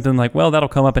they'll say something like, "Well, that'll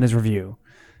come up in his review,"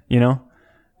 and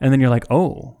then you're like,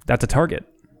 "Oh, that's a target."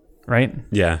 Right?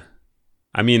 Yeah.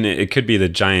 I mean, it could be the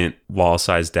giant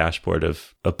wall-sized dashboard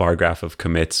of a bar graph of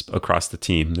commits across the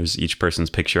team. There's each person's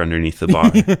picture underneath the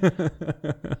bar.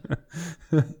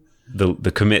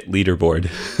 The commit leaderboard.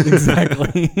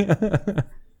 Exactly.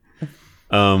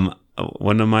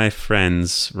 One of my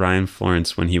friends, Ryan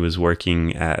Florence, when he was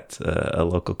working at a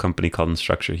local company called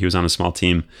Instructure, he was on a small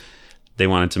team. They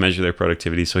wanted to measure their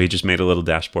productivity, so he just made a little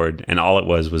dashboard, and all it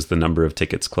was the number of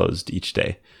tickets closed each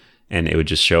day. And it would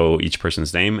just show each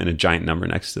person's name and a giant number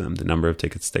next to them, the number of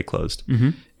tickets they closed. Mm-hmm.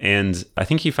 And I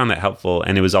think he found that helpful.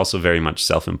 And it was also very much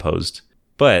self-imposed.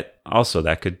 But also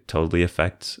that could totally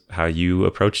affect how you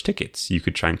approach tickets. You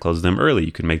could try and close them early.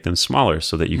 You could make them smaller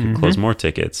so that you could close more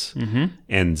tickets. Mm-hmm.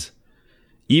 And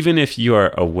even if you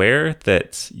are aware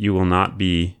that you will not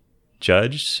be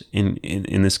judged,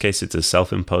 in this case, it's a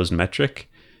self-imposed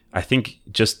metric, I think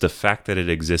just the fact that it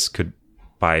exists could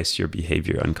bias your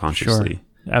behavior unconsciously. Sure.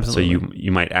 Absolutely. So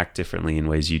you might act differently in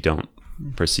ways you don't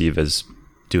perceive as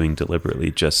doing deliberately,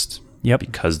 just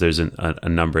because there's a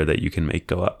number that you can make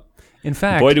go up. In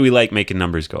fact, boy, do we like making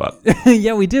numbers go up.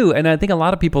 Yeah, we do. And I think a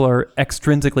lot of people are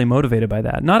extrinsically motivated by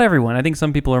that. Not everyone. I think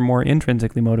some people are more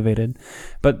intrinsically motivated,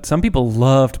 but some people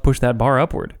love to push that bar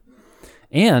upward.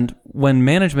 And when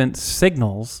management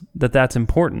signals that that's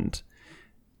important,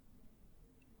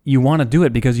 you want to do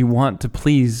it because you want to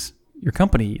please your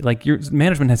company. Like your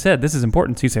management has said, this is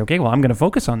important. So you say, okay, well, I'm going to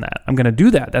focus on that. I'm going to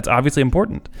do that. That's obviously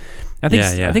important. I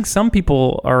think some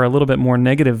people are a little bit more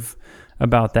negative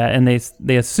about that, and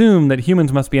they assume that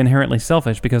humans must be inherently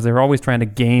selfish because they're always trying to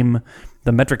game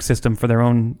the metric system for their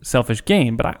own selfish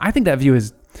gain. But I think that view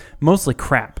is mostly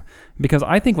crap, because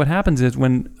I think what happens is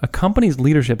when a company's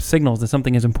leadership signals that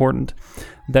something is important,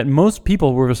 that most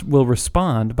people will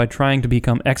respond by trying to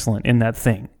become excellent in that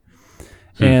thing.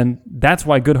 And that's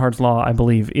why Goodhart's law, I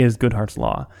believe, is Goodhart's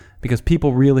law, because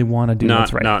people really want to do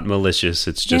what's right. Not malicious.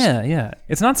 It's just... Yeah.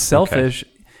 It's not selfish.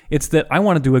 Okay. It's that I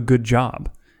want to do a good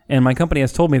job. And my company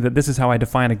has told me that this is how I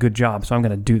define a good job, so I'm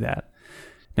going to do that.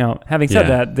 Now, having said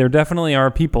that, there definitely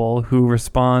are people who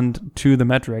respond to the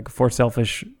metric for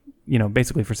selfish,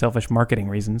 basically for selfish marketing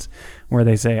reasons, where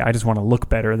they say, I just want to look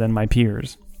better than my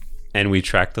peers. And we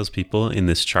track those people in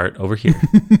this chart over here.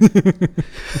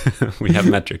 We have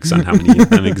metrics on how many of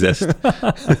them exist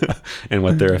and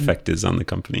what their effect is on the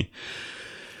company.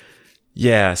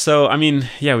 Yeah. So, I mean,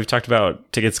 we've talked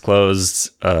about tickets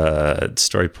closed,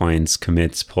 story points,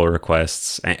 commits, pull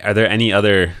requests. Are there any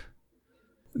other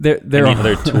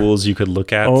other tools you could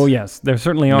look at? Oh, yes. There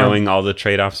certainly are. Knowing all the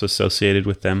trade-offs associated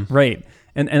with them. Right.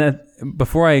 And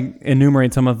before I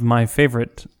enumerate some of my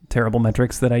favorite terrible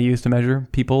metrics that I use to measure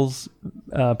people's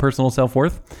personal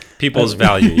self-worth. People's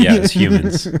value, as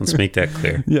humans. Let's make that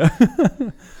clear. Yeah.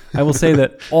 I will say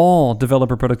that all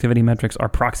developer productivity metrics are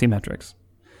proxy metrics.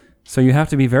 So you have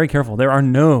to be very careful. There are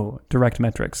no direct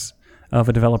metrics of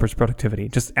a developer's productivity,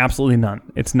 just absolutely none.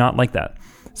 It's not like that.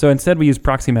 So instead we use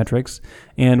proxy metrics,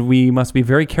 and we must be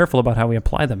very careful about how we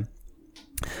apply them.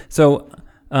 So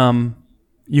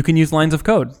you can use lines of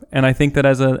code, and I think that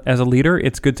as a leader,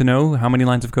 it's good to know how many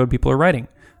lines of code people are writing.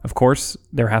 Of course,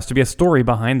 there has to be a story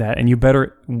behind that, and you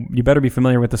better be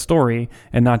familiar with the story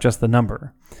and not just the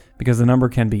number, because the number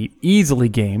can be easily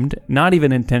gamed, not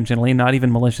even intentionally, not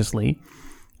even maliciously,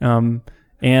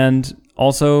 and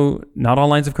also not all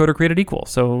lines of code are created equal.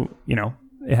 So,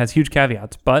 it has huge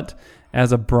caveats, but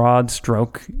as a broad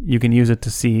stroke, you can use it to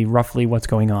see roughly what's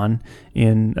going on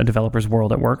in a developer's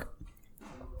world at work.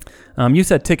 You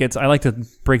said tickets. I like to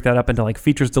break that up into like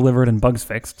features delivered and bugs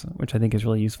fixed, which I think is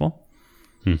really useful.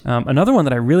 Another one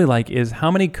that I really like is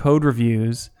how many code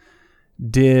reviews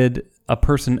did a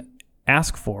person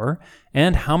ask for,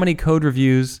 and how many code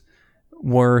reviews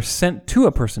were sent to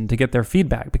a person to get their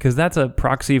feedback, because that's a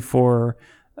proxy for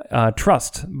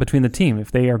trust between the team.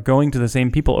 If they are going to the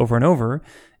same people over and over,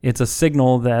 it's a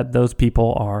signal that those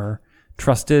people are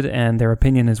trusted and their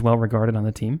opinion is well regarded on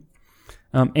the team.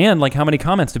 And like, how many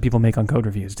comments do people make on code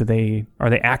reviews? Are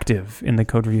they active in the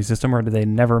code review system, or do they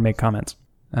never make comments?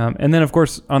 And then, of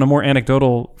course, on a more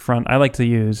anecdotal front, I like to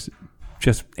use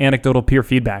just anecdotal peer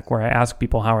feedback, where I ask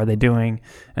people how are they doing,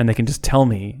 and they can just tell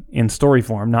me in story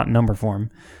form, not number form,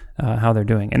 how they're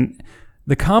doing. And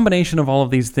the combination of all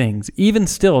of these things, even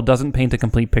still, doesn't paint a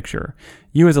complete picture.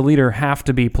 You as a leader have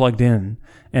to be plugged in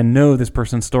and know this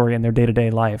person's story and their day-to-day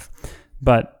life,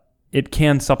 but it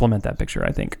can supplement that picture,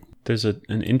 I think. There's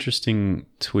an interesting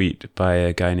tweet by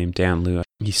a guy named Dan Liu.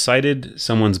 He cited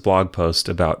someone's blog post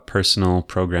about personal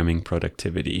programming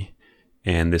productivity,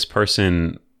 and this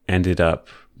person ended up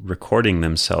recording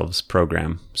themselves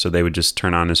program. So they would just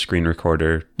turn on a screen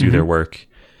recorder, do their work,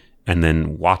 and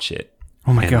then watch it.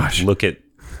 Oh my gosh. Look at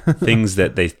things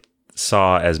that they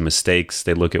saw as mistakes.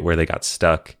 They look at where they got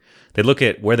stuck. They look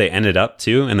at where they ended up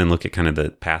too, and then look at kind of the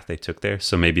path they took there.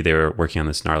 So maybe they were working on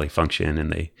this gnarly function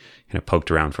and they kind of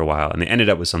poked around for a while, and they ended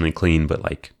up with something clean, but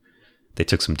like they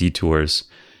took some detours,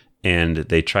 and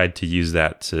they tried to use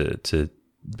that to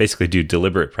basically do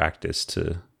deliberate practice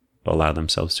to allow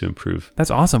themselves to improve.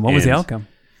 That's awesome. What was the outcome?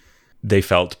 They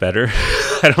felt better.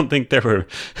 I don't think there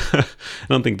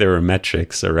were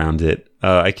metrics around it.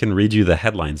 I can read you the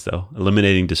headlines though.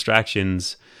 Eliminating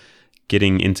distractions,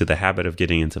 getting into the habit of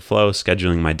getting into flow,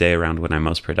 scheduling my day around when I'm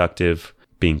most productive,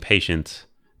 being patient.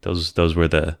 Those were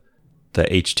the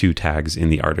H2 tags in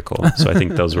the article. So I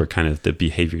think those were kind of the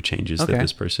behavior changes that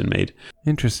this person made.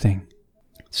 Interesting.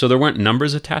 So there weren't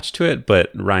numbers attached to it, but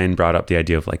Ryan brought up the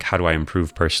idea of like, how do I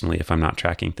improve personally if I'm not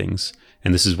tracking things?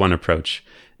 And this is one approach.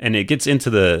 And it gets into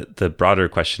the broader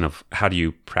question of how do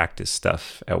you practice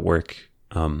stuff at work?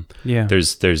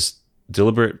 There's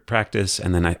deliberate practice,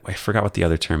 and then I forgot what the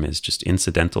other term is, just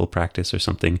incidental practice or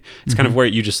something. It's kind of where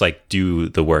you just like do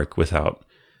the work without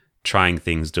trying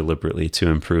things deliberately to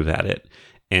improve at it.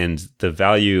 And the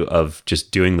value of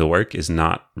just doing the work is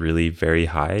not really very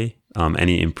high.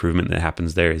 Any improvement that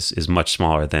happens there is much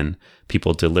smaller than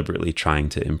people deliberately trying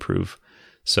to improve.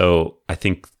 So I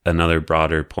think another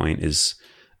broader point is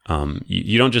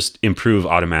you don't just improve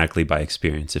automatically by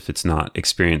experience if it's not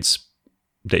experience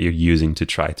that you're using to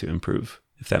try to improve,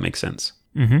 if that makes sense.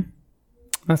 Mm-hmm.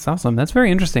 That's awesome. That's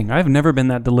very interesting. I've never been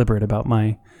that deliberate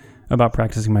about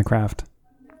practicing my craft.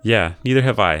 Yeah, neither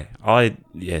have I.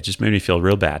 It just made me feel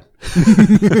real bad.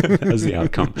 That was the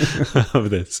outcome of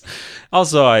this.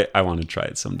 Also, I want to try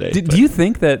it someday. Do you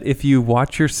think that if you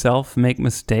watch yourself make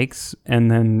mistakes and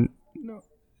then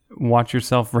watch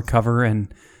yourself recover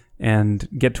and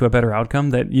get to a better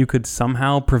outcome, that you could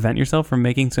somehow prevent yourself from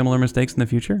making similar mistakes in the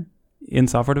future in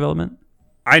software development?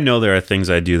 I know there are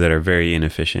things I do that are very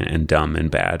inefficient and dumb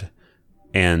and bad.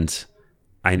 And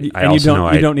I also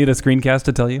know you don't need a screencast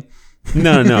to tell you?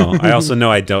 No. I also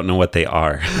know I don't know what they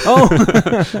are. Oh.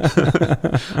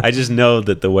 I just know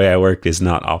that the way I work is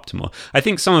not optimal. I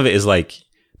think some of it is like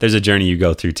there's a journey you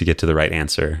go through to get to the right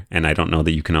answer. And I don't know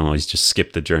that you can always just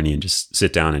skip the journey and just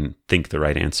sit down and think the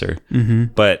right answer.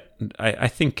 Mm-hmm. But I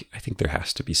think there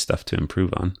has to be stuff to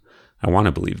improve on. I want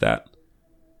to believe that.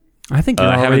 I think you're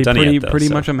already pretty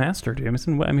much a master,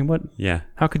 Jamison. What? Yeah.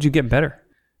 How could you get better?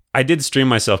 I did stream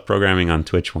myself programming on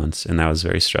Twitch once, and that was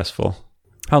very stressful.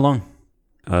 How long?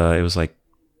 It was like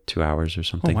 2 hours or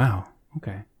something. Oh, wow.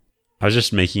 Okay. I was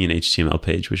just making an HTML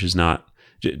page, which is not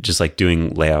just like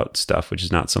doing layout stuff, which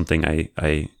is not something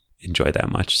I enjoy that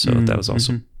much. So that was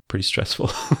also pretty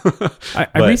stressful. I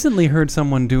recently heard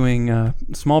someone doing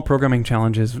small programming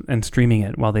challenges and streaming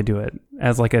it while they do it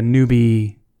as like a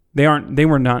newbie They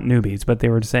were not newbies, but they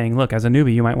were saying, look, as a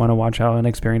newbie, you might want to watch how an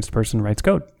experienced person writes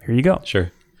code. Here you go.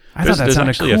 Sure. I thought that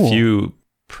sounded actually cool. a few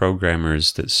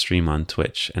programmers that stream on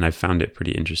Twitch, and I found it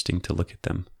pretty interesting to look at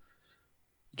them.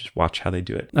 Just watch how they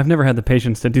do it. I've never had the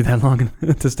patience to do that long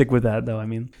to stick with that, though. I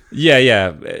mean,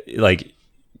 yeah, like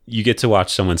you get to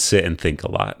watch someone sit and think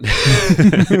a lot.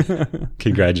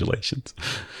 Congratulations.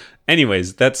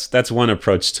 Anyways, that's one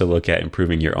approach to look at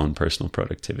improving your own personal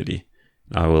productivity.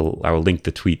 I will link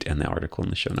the tweet and the article in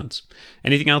the show notes.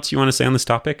 Anything else you want to say on this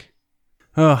topic?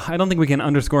 I don't think we can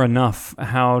underscore enough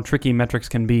how tricky metrics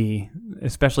can be,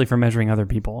 especially for measuring other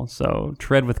people. So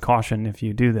tread with caution if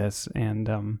you do this,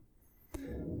 and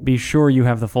be sure you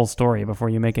have the full story before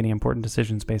you make any important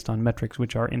decisions based on metrics,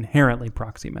 which are inherently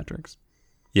proxy metrics.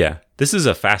 Yeah, this is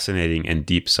a fascinating and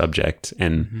deep subject,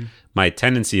 and my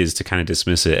tendency is to kind of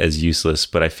dismiss it as useless,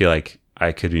 but I feel like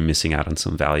I could be missing out on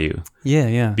some value.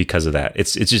 Yeah. Because of that.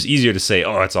 It's just easier to say,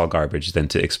 oh, it's all garbage than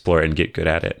to explore and get good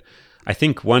at it. I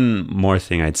think one more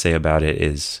thing I'd say about it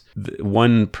is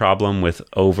one problem with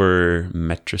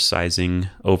over-metricizing,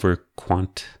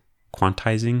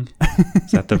 quantizing.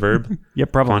 Is that the verb?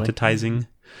 Yep, probably. Quantitizing,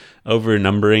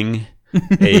 over-numbering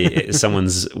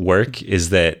someone's work is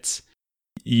that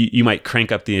you might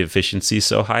crank up the efficiency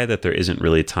so high that there isn't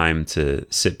really time to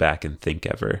sit back and think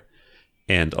ever.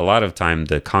 And a lot of time,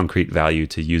 the concrete value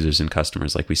to users and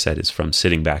customers, like we said, is from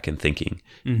sitting back and thinking,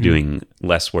 doing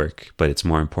less work, but it's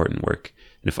more important work.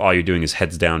 And if all you're doing is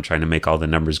heads down trying to make all the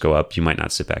numbers go up, you might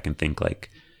not sit back and think like,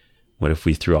 what if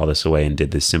we threw all this away and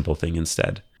did this simple thing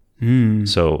instead?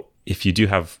 So if you do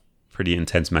have pretty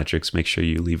intense metrics, make sure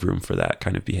you leave room for that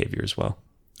kind of behavior as well.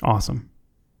 Awesome.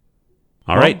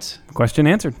 All right. Question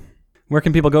answered. Where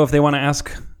can people go if they want to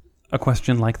ask a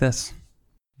question like this?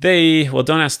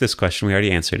 Don't ask this question. We already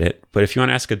answered it. But if you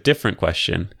want to ask a different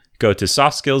question, go to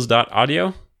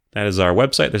softskills.audio. That is our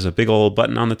website. There's a big old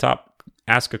button on the top.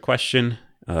 Ask a question.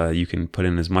 You can put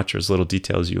in as much or as little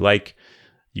detail as you like.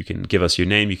 You can give us your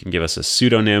name. You can give us a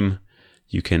pseudonym.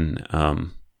 You can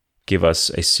give us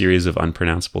a series of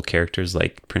unpronounceable characters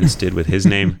like Prince did with his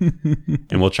name.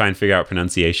 And we'll try and figure out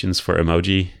pronunciations for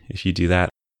emoji if you do that.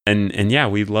 And yeah,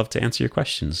 we'd love to answer your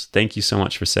questions. Thank you so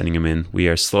much for sending them in. We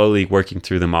are slowly working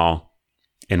through them all,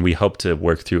 and we hope to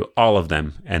work through all of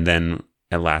them. And then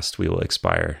at last, we will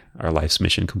expire our life's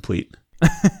mission complete.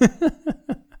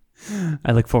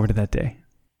 I look forward to that day.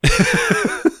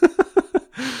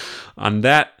 On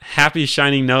that happy,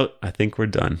 shining note, I think we're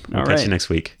done. We'll catch you next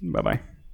week. Bye-bye.